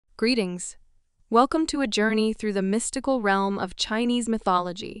Greetings. Welcome to a journey through the mystical realm of Chinese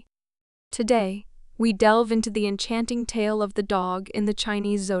mythology. Today, we delve into the enchanting tale of the dog in the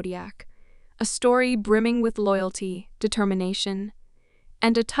Chinese Zodiac, a story brimming with loyalty, determination,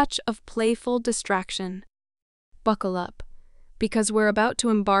 and a touch of playful distraction. Buckle up, because we're about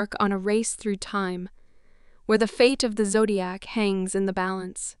to embark on a race through time, where the fate of the Zodiac hangs in the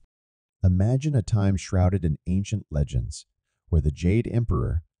balance. Imagine a time shrouded in ancient legends, where the Jade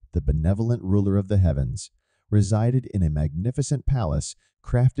Emperor, the benevolent ruler of the heavens, resided in a magnificent palace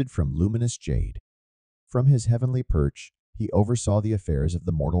crafted from luminous jade. From his heavenly perch, he oversaw the affairs of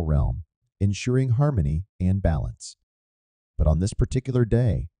the mortal realm, ensuring harmony and balance. But on this particular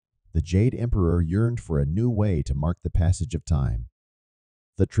day, the Jade Emperor yearned for a new way to mark the passage of time.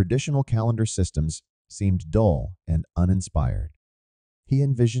 The traditional calendar systems seemed dull and uninspired. He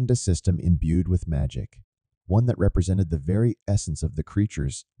envisioned a system imbued with magic, one that represented the very essence of the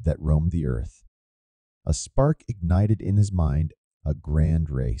creatures that roamed the earth. A spark ignited in his mind a grand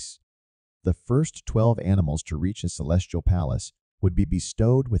race. The first 12 animals to reach his celestial palace would be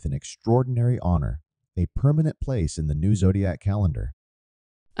bestowed with an extraordinary honor, a permanent place in the new Zodiac calendar.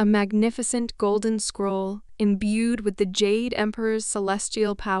 A magnificent golden scroll, imbued with the Jade Emperor's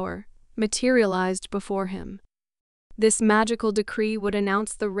celestial power, materialized before him. This magical decree would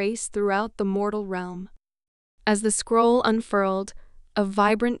announce the race throughout the mortal realm. As the scroll unfurled, a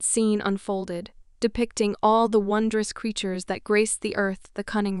vibrant scene unfolded, depicting all the wondrous creatures that graced the earth: the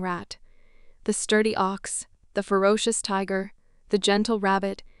cunning rat, the sturdy ox, the ferocious tiger, the gentle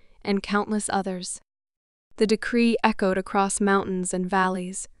rabbit, and countless others. The decree echoed across mountains and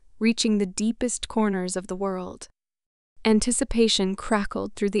valleys, reaching the deepest corners of the world. Anticipation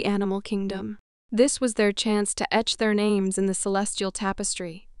crackled through the animal kingdom. This was their chance to etch their names in the celestial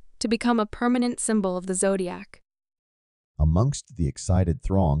tapestry, to become a permanent symbol of the Zodiac. Amongst the excited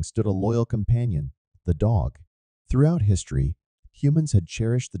throng stood a loyal companion, the dog. Throughout history, humans had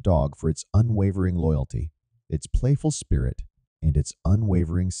cherished the dog for its unwavering loyalty, its playful spirit, and its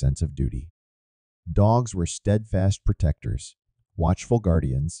unwavering sense of duty. Dogs were steadfast protectors, watchful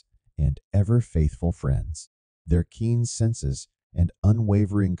guardians, and ever-faithful friends. Their keen senses and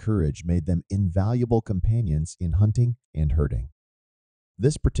unwavering courage made them invaluable companions in hunting and herding.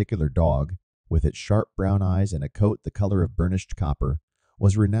 This particular dog, with its sharp brown eyes and a coat the color of burnished copper,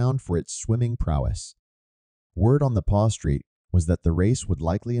 was renowned for its swimming prowess. Word on the Paw Street was that the race would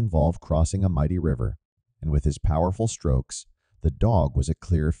likely involve crossing a mighty river, and with his powerful strokes, the dog was a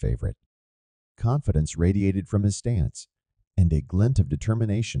clear favorite. Confidence radiated from his stance, and a glint of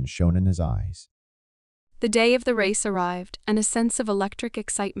determination shone in his eyes. The day of the race arrived, and a sense of electric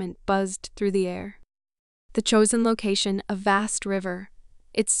excitement buzzed through the air. The chosen location, a vast river,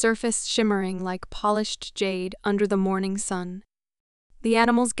 its surface shimmering like polished jade under the morning sun. The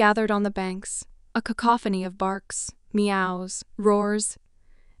animals gathered on the banks, a cacophony of barks, meows, roars,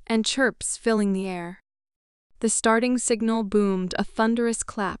 and chirps filling the air. The starting signal boomed, a thunderous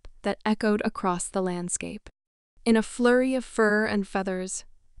clap that echoed across the landscape. In a flurry of fur and feathers,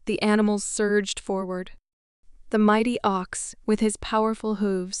 the animals surged forward. The mighty ox, with his powerful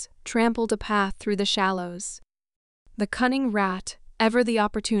hooves, trampled a path through the shallows. The cunning rat, ever the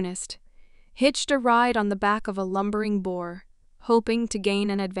opportunist, hitched a ride on the back of a lumbering boar, hoping to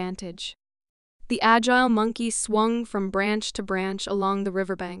gain an advantage. The agile monkey swung from branch to branch along the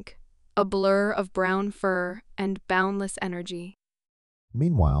riverbank, a blur of brown fur and boundless energy.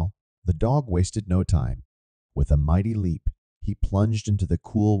 Meanwhile, the dog wasted no time. With a mighty leap, he plunged into the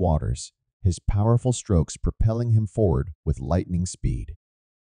cool waters, his powerful strokes propelling him forward with lightning speed.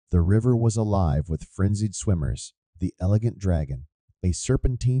 The river was alive with frenzied swimmers, the elegant dragon, a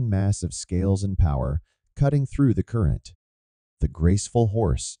serpentine mass of scales and power, cutting through the current. The graceful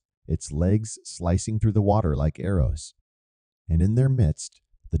horse, its legs slicing through the water like arrows. And in their midst,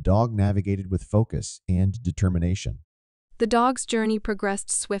 the dog navigated with focus and determination. The dog's journey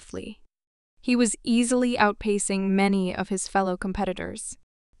progressed swiftly. He was easily outpacing many of his fellow competitors.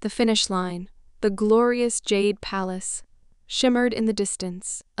 The finish line, the glorious Jade Palace, shimmered in the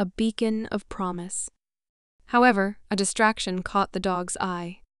distance, a beacon of promise. However, a distraction caught the dog's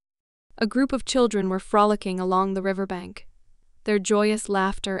eye. A group of children were frolicking along the riverbank, their joyous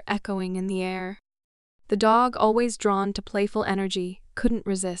laughter echoing in the air. The dog, always drawn to playful energy, couldn't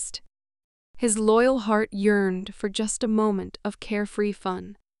resist. His loyal heart yearned for just a moment of carefree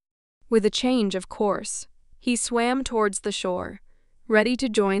fun. With a change of course, he swam towards the shore, ready to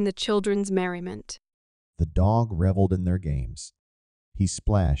join the children's merriment. The dog reveled in their games. He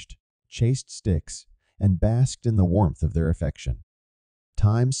splashed, chased sticks, and basked in the warmth of their affection.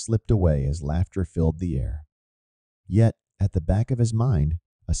 Time slipped away as laughter filled the air. Yet, at the back of his mind,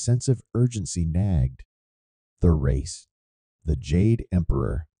 a sense of urgency nagged. The race, the Jade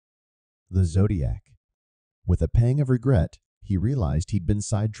Emperor, the Zodiac. With a pang of regret, he realized he'd been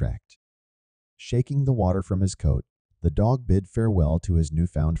sidetracked. Shaking the water from his coat, the dog bid farewell to his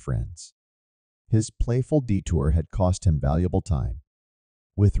newfound friends. His playful detour had cost him valuable time.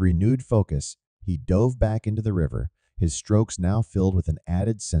 With renewed focus, he dove back into the river, his strokes now filled with an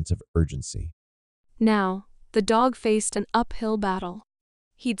added sense of urgency. Now, the dog faced an uphill battle.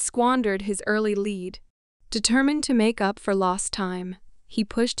 He'd squandered his early lead. Determined to make up for lost time, he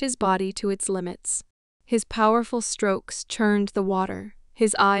pushed his body to its limits. His powerful strokes churned the water,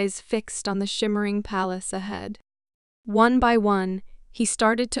 his eyes fixed on the shimmering palace ahead. One by one, he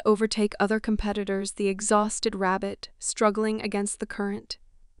started to overtake other competitors: the exhausted rabbit, struggling against the current,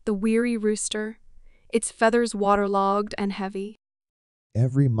 the weary rooster, its feathers waterlogged and heavy.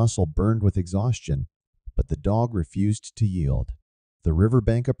 Every muscle burned with exhaustion, but the dog refused to yield. The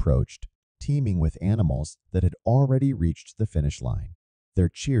riverbank approached, teeming with animals that had already reached the finish line. Their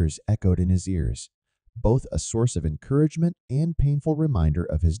cheers echoed in his ears, both a source of encouragement and painful reminder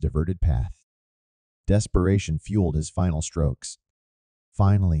of his diverted path. Desperation fueled his final strokes.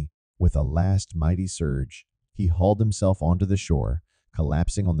 Finally, with a last mighty surge, he hauled himself onto the shore,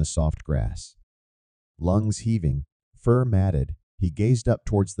 collapsing on the soft grass. Lungs heaving, fur matted, he gazed up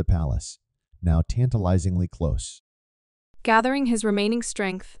towards the palace, now tantalizingly close. Gathering his remaining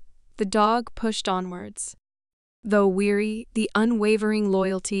strength, the dog pushed onwards. Though weary, the unwavering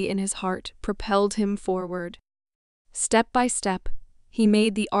loyalty in his heart propelled him forward. Step by step, he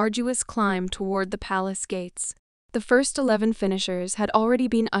made the arduous climb toward the palace gates. The first 11 finishers had already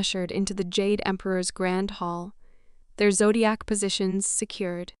been ushered into the Jade Emperor's grand hall, their zodiac positions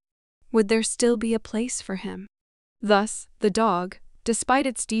secured. Would there still be a place for him? Thus, the dog, despite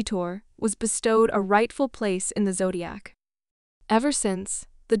its detour, was bestowed a rightful place in the zodiac. Ever since,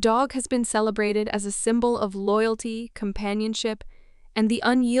 the dog has been celebrated as a symbol of loyalty, companionship, and the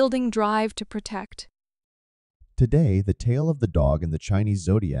unyielding drive to protect. Today, the tale of the dog in the Chinese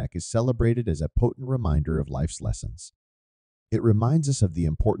Zodiac is celebrated as a potent reminder of life's lessons. It reminds us of the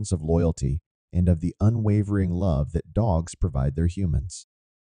importance of loyalty and of the unwavering love that dogs provide their humans.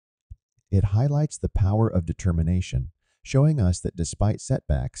 It highlights the power of determination, showing us that despite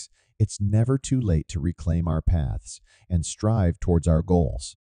setbacks, it's never too late to reclaim our paths and strive towards our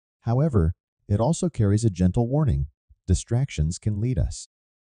goals. However, it also carries a gentle warning: distractions can lead us.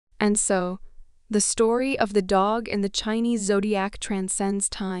 And so, the story of the dog in the Chinese Zodiac transcends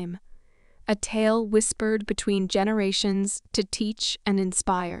time, a tale whispered between generations to teach and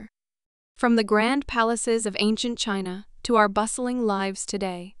inspire. From the grand palaces of ancient China to our bustling lives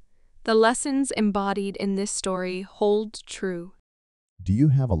today, the lessons embodied in this story hold true. Do you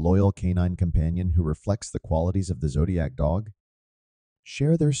have a loyal canine companion who reflects the qualities of the Zodiac dog?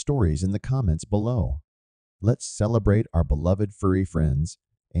 Share their stories in the comments below. Let's celebrate our beloved furry friends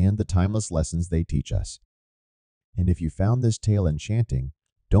and the timeless lessons they teach us. And if you found this tale enchanting,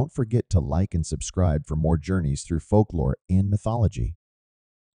 don't forget to like and subscribe for more journeys through folklore and mythology.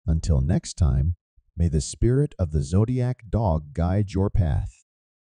 Until next time, may the spirit of the Zodiac dog guide your path.